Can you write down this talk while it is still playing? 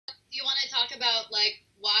talk about like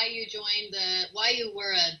why you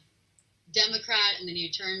were a Democrat and then you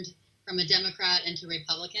turned from a Democrat into a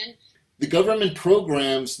Republican? The government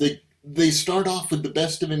programs, they start off with the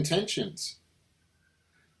best of intentions.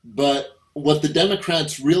 But what the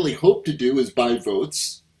Democrats really hope to do is buy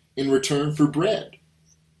votes in return for bread.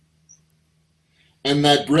 And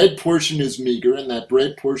that bread portion is meager, and that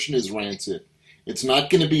bread portion is rancid. It's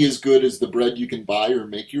not going to be as good as the bread you can buy or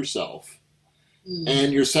make yourself.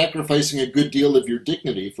 And you're sacrificing a good deal of your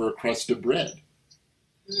dignity for a crust of bread.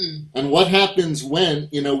 And what happens when,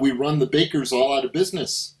 we run the bakers all out of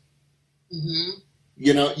business?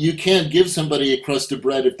 You can't give somebody a crust of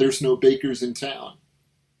bread if there's no bakers in town.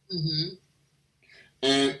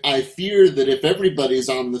 And I fear that if everybody's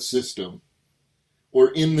on the system, or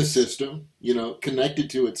in the system, connected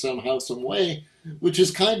to it somehow, some way, which is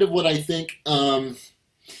kind of what I think,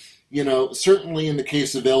 certainly in the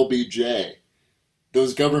case of LBJ,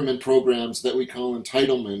 those government programs that we call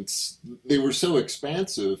entitlements, they were so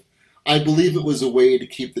expansive. I believe it was a way to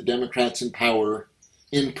keep the Democrats in power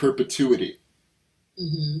in perpetuity.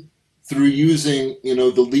 Through using,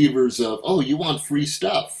 the levers of, oh, you want free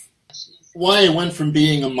stuff. Why I went from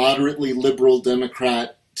being a moderately liberal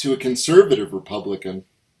Democrat to a conservative Republican.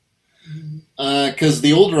 Because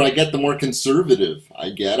the older I get, the more conservative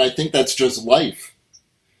I get. I think that's just life.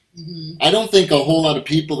 I don't think a whole lot of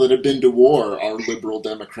people that have been to war are liberal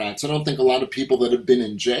Democrats. I don't think a lot of people that have been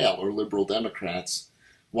in jail are liberal Democrats.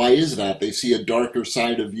 Why is that? They see a darker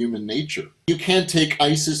side of human nature. You can't take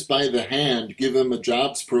ISIS by the hand, give him a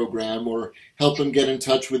jobs program, or help him get in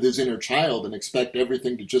touch with his inner child and expect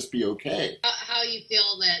everything to just be okay. How you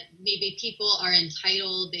feel that maybe people are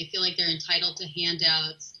entitled, they feel like they're entitled to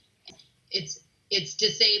handouts. It's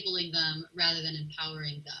disabling them rather than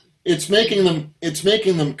empowering them. It's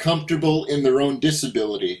making them comfortable in their own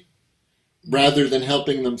disability rather than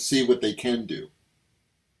helping them see what they can do.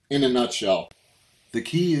 In a nutshell. The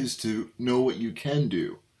key is to know what you can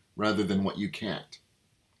do rather than what you can't.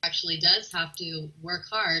 Actually does have to work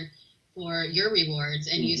hard for your rewards,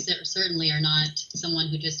 and you certainly are not someone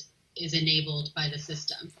who just is enabled by the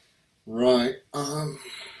system. Right. I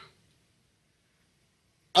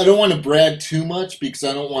don't want to brag too much because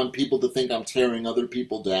I don't want people to think I'm tearing other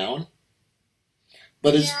people down.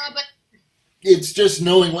 But it's just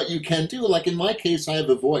knowing what you can do. Like in my case, I have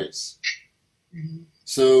a voice.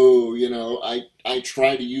 So, I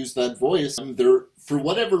try to use that voice. For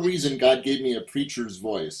whatever reason, God gave me a preacher's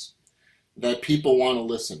voice that people want to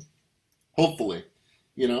listen. Hopefully,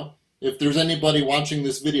 if there's anybody watching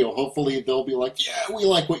this video, hopefully they'll be like, yeah, we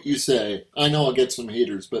like what you say. I know I'll get some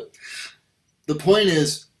haters, but the point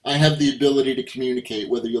is, I have the ability to communicate,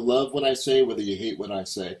 whether you love what I say, whether you hate what I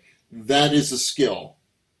say. That is a skill.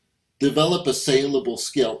 Develop a saleable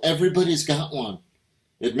skill. Everybody's got one.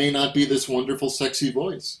 It may not be this wonderful, sexy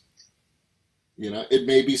voice. It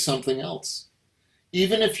may be something else.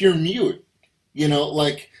 Even if you're mute,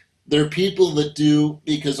 like there are people that do,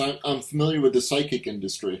 because I'm familiar with the psychic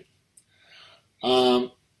industry.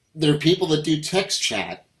 There are people that do text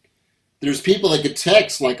chat. There's people that could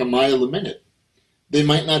text like a mile a minute. They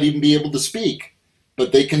might not even be able to speak,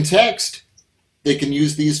 but they can text. They can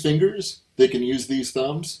use these fingers. They can use these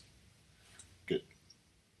thumbs.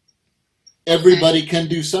 Everybody can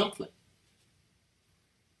do something,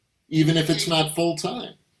 even if it's not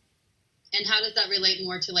full-time. And how does that relate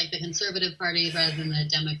more to like the conservative party rather than the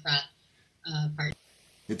Democrat party?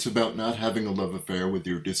 It's about not having a love affair with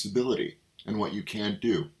your disability and what you can't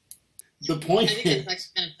do. The point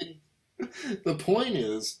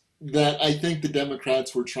is that I think the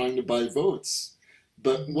Democrats were trying to buy votes.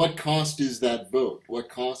 But what cost is that vote? What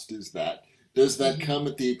cost is that? Does that come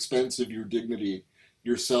at the expense of your dignity,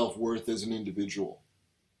 your self-worth as an individual?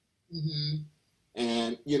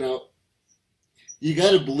 And, you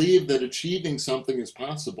got to believe that achieving something is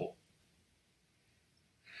possible.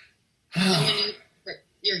 And when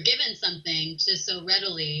you're given something just so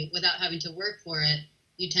readily without having to work for it,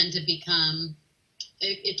 you tend to become,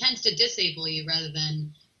 it tends to disable you rather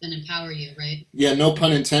than empower you, right? Yeah, no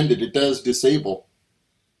pun intended. It does disable.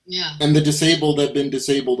 Yeah. And the disabled have been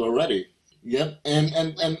disabled already. Yep.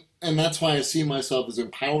 And that's why I see myself as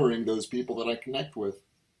empowering those people that I connect with.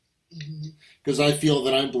 Because I feel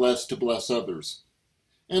that I'm blessed to bless others.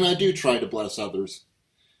 And I do try to bless others.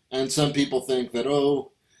 And some people think that,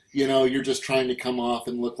 you're just trying to come off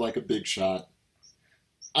and look like a big shot.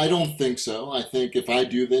 I don't think so. I think if I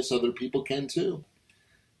do this, other people can too.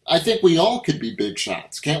 I think we all could be big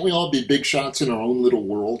shots. Can't we all be big shots in our own little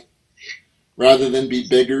world? Rather than be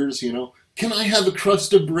beggars, Can I have a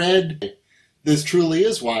crust of bread? This truly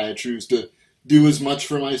is why I choose to do as much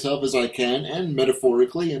for myself as I can, and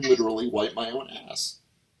metaphorically and literally wipe my own ass.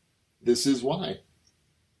 This is why.